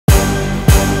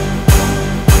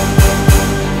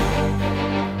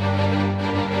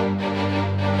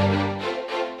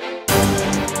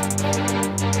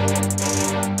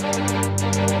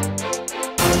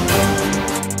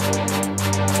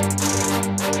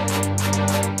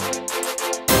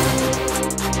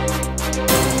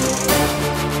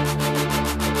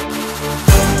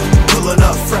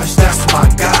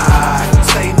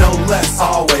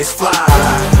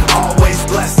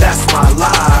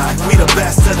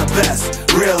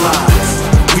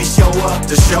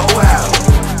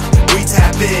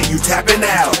tapping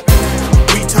out.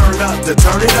 We turn up to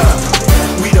turn it up.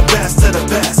 We the best of the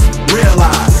best,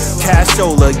 realize.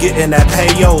 Cashola, getting that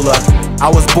payola. I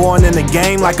was born in the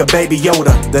game like a baby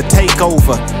Yoda. The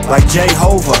takeover, like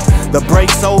Jehovah. The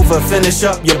break's over, finish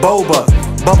up your boba.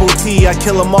 Bubble tea, I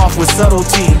kill them off with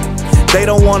subtlety. They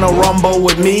don't wanna rumble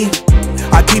with me.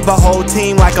 I keep a whole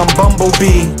team like I'm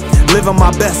Bumblebee. Living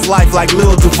my best life like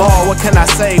Lil Duval. What can I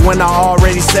say when I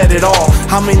already said it all?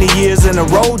 How many years in a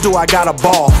row do I got a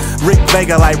ball? Rick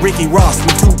Vega like Ricky Ross,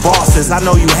 we two bosses. I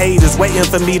know you haters waiting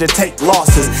for me to take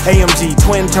losses. AMG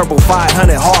twin turbo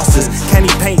 500 horses.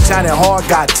 Kenny paint shining hard,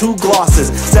 got 2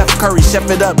 glosses. Steph Curry chef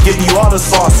it up, give you all the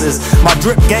sauces. My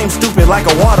drip game stupid like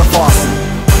a water faucet.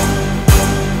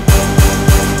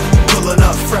 Pulling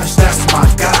up fresh, that's my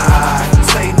guy.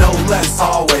 Say no less,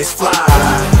 always fly.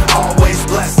 Always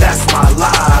blessed, that's my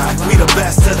life. We the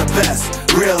best of the best,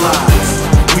 realize.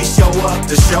 We show up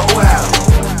to show out.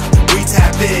 We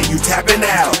tap in, you tapping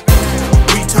out.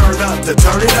 We turn up to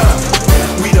turn it up.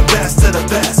 We the best of the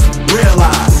best,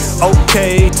 realize.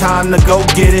 Okay, time to go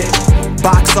get it.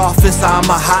 Box office, I'm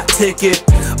a hot ticket.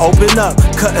 Open up,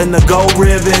 cutting the gold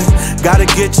ribbon. Gotta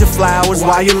get your flowers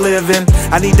while you're living.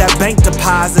 I need that bank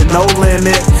deposit, no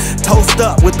limit. Toast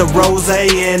up with the rosé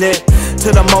in it. To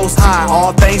the most high,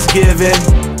 all Thanksgiving.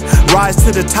 Rise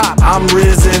to the top, I'm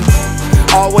risen.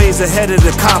 Always ahead of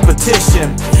the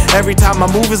competition. Every time I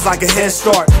move it's like a head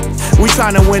start. We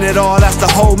tryna win it all, that's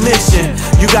the whole mission.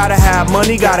 You gotta have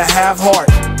money, gotta have heart.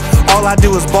 All I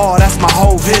do is ball, that's my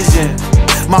whole vision.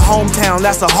 My hometown,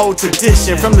 that's a whole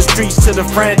tradition. From the streets to the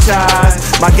franchise.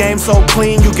 My game so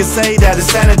clean, you can say that it's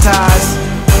sanitized.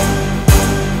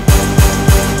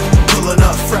 Pulling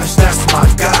up fresh, that's my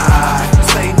guy.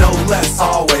 Say no less,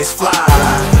 always fly.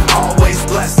 Always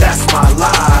blessed, that's my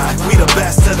life. We the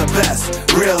best of the best,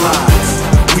 realize.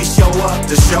 We show up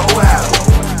to show out.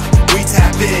 We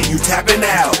tap in, you tapping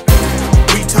out.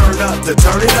 We turn up to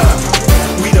turn it up.